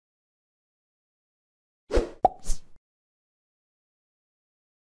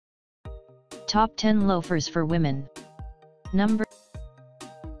Top 10 Loafers for Women. Number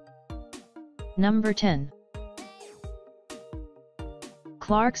 10.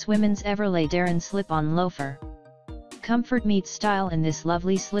 Clark's Women's Everlay Dairyn Slip-On Loafer. Comfort meets style in this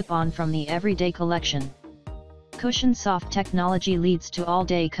lovely slip-on from the Everyday collection. Cushion soft technology leads to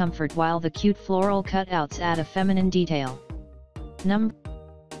all-day comfort while the cute floral cutouts add a feminine detail.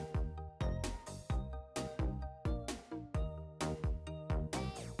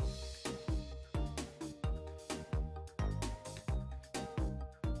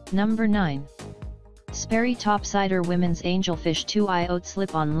 Number 9. Sperry Topsider Women's Angelfish 2-Iot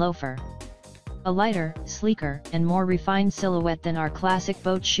Slip-On Loafer. A lighter, sleeker, and more refined silhouette than our classic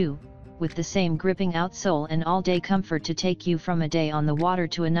boat shoe, with the same gripping outsole and all-day comfort to take you from a day on the water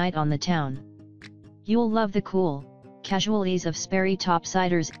to a night on the town. You'll love the cool, casual ease of Sperry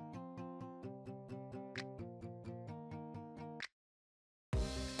Topsiders.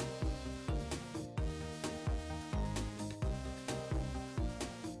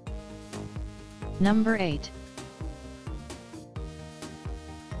 Number 8.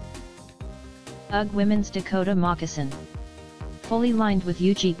 UGG Women's Dakota Moccasin. Fully lined with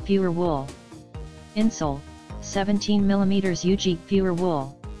UG pure wool. Insole, 17mm UG pure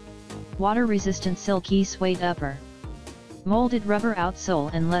wool. Water-resistant silky suede upper. Molded rubber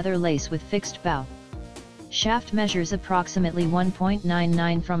outsole and leather lace with fixed bow. Shaft measures approximately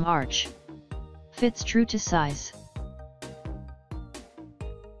 1.99 from arch. Fits true to size.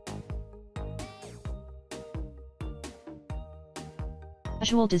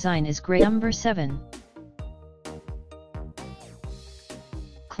 Casual design is great. Number 7.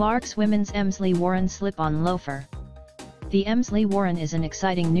 Clark's Women's Emslie Warren Slip-On Loafer. The Emslie Warren is an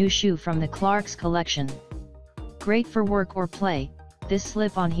exciting new shoe from the Clark's collection. Great for work or play, this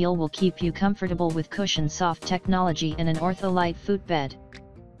slip-on heel will keep you comfortable with cushion soft technology and an ortholite footbed.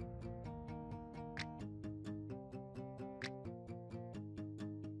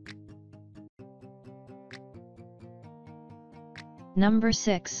 Number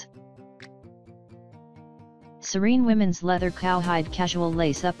 6. Serene Women's Leather Cowhide Casual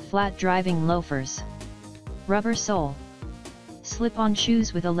Lace-Up Flat Driving Loafers. Rubber sole. Slip-on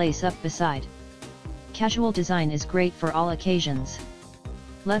shoes with a lace-up beside. Casual design is great for all occasions.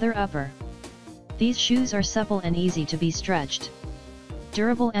 Leather upper. These shoes are supple and easy to be stretched.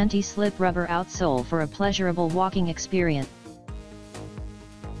 Durable anti-slip rubber outsole for a pleasurable walking experience.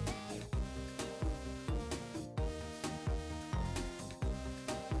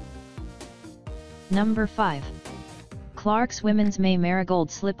 Number 5. Clark's Women's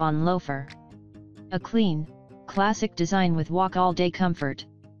Marigold Slip-On Loafer. A clean, classic design with walk-all-day comfort.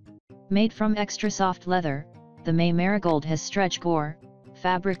 Made from extra soft leather, the Marigold has stretch gore,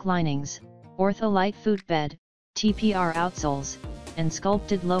 fabric linings, ortholite footbed, TPR outsoles, and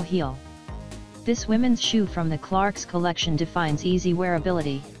sculpted low heel. This women's shoe from the Clark's collection defines easy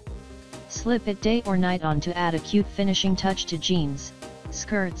wearability. Slip it day or night on to add a cute finishing touch to jeans,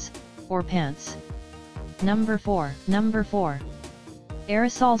 skirts, or pants. Number 4.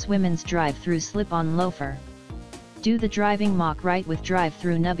 Aerosoles Women's Drive-Through Slip-On Loafer. Do the driving mock right with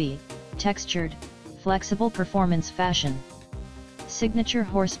drive-through nubby, textured, flexible performance fashion. Signature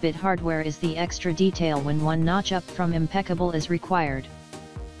horsebit hardware is the extra detail when one notch up from impeccable is required.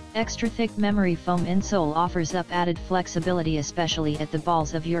 Extra thick memory foam insole offers up added flexibility especially at the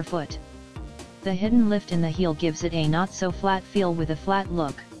balls of your foot. The hidden lift in the heel gives it a not-so-flat feel with a flat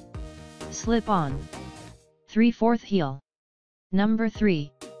look. Slip-on. 3/4 heel. Number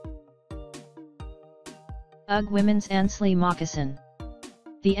 3. UGG Women's Ansley Moccasin.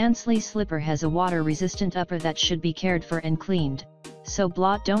 The Ansley slipper has a water-resistant upper that should be cared for and cleaned, so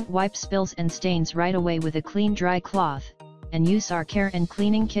don't wipe spills and stains right away with a clean dry cloth, and use our care and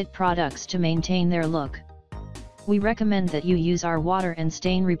cleaning kit products to maintain their look. We recommend that you use our water and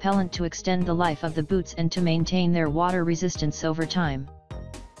stain repellent to extend the life of the boots and to maintain their water resistance over time.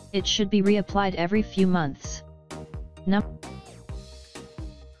 It should be reapplied every few months.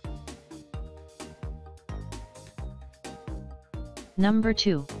 Number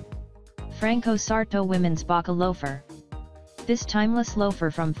 2. Franco Sarto Women's Bocca Loafer. This timeless loafer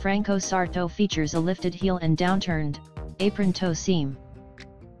from Franco Sarto features a lifted heel and downturned, apron toe seam.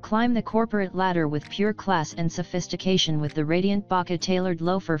 Climb the corporate ladder with pure class and sophistication with the radiant Bocca tailored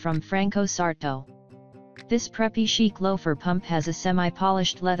loafer from Franco Sarto. This preppy chic loafer pump has a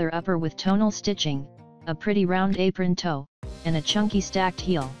semi-polished leather upper with tonal stitching, a pretty round apron toe, and a chunky stacked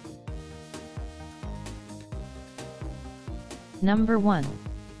heel. Number 1.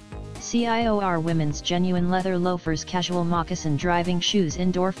 CIOR Women's Genuine Leather Loafers Casual Moccasin Driving Shoes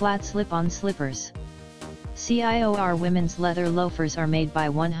Indoor Flat Slip-On Slippers. CIOR women's leather loafers are made by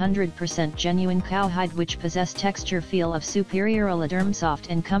 100% genuine cowhide, which possess texture feel of superior Eladerm, soft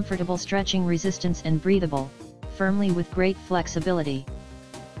and comfortable, stretching resistance and breathable, firmly with great flexibility.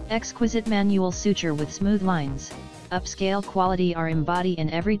 Exquisite manual suture with smooth lines, upscale quality are embodied in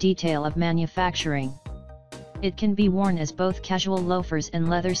every detail of manufacturing. It can be worn as both casual loafers and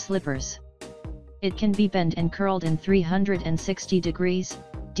leather slippers. It can be bent and curled in 360 degrees,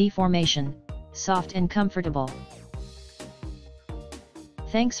 deformation, soft and comfortable.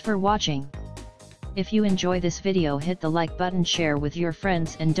 Thanks for watching. If you enjoy this video, hit the like button, share with your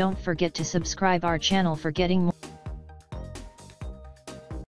friends, and don't forget to subscribe our channel for getting more